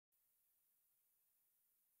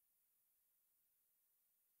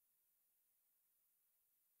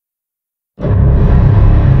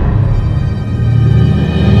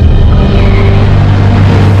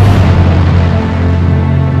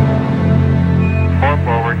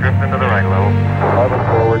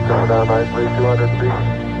down 93, 200 feet.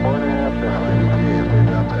 4.5 down. If we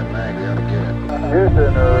drop that mag, we ought to get it.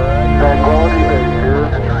 Houston, Tranquility Base here.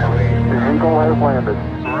 That's right, the Eagle has landed.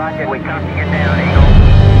 Rocket, we copy you down, Eagle.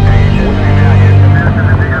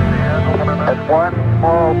 That's one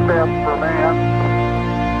small step for man,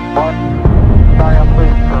 one giant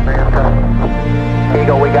leap for mankind.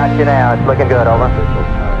 Eagle, we got you now. It's looking good, over. Official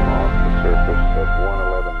time off the surface at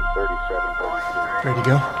 1:11:37. Ready to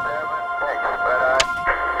go?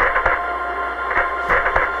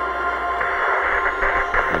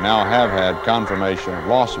 We now have had confirmation of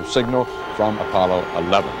loss of signal from Apollo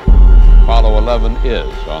 11. Apollo 11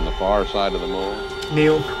 is on the far side of the moon.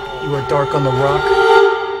 Neil, you are dark on the rock.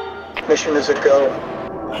 Mission is a go.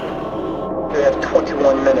 We have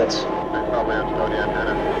 21 minutes.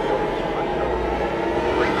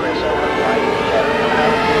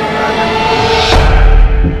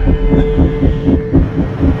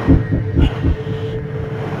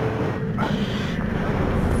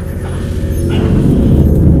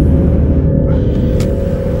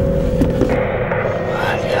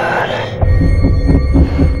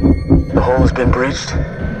 The hull has been breached.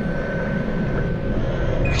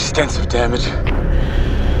 Extensive damage.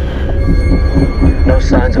 No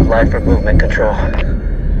signs of life or movement control.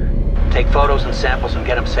 Take photos and samples and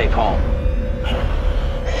get them safe home.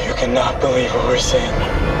 You cannot believe what we're seeing.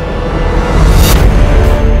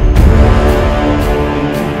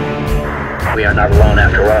 We are not alone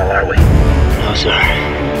after all, are we? No, sir.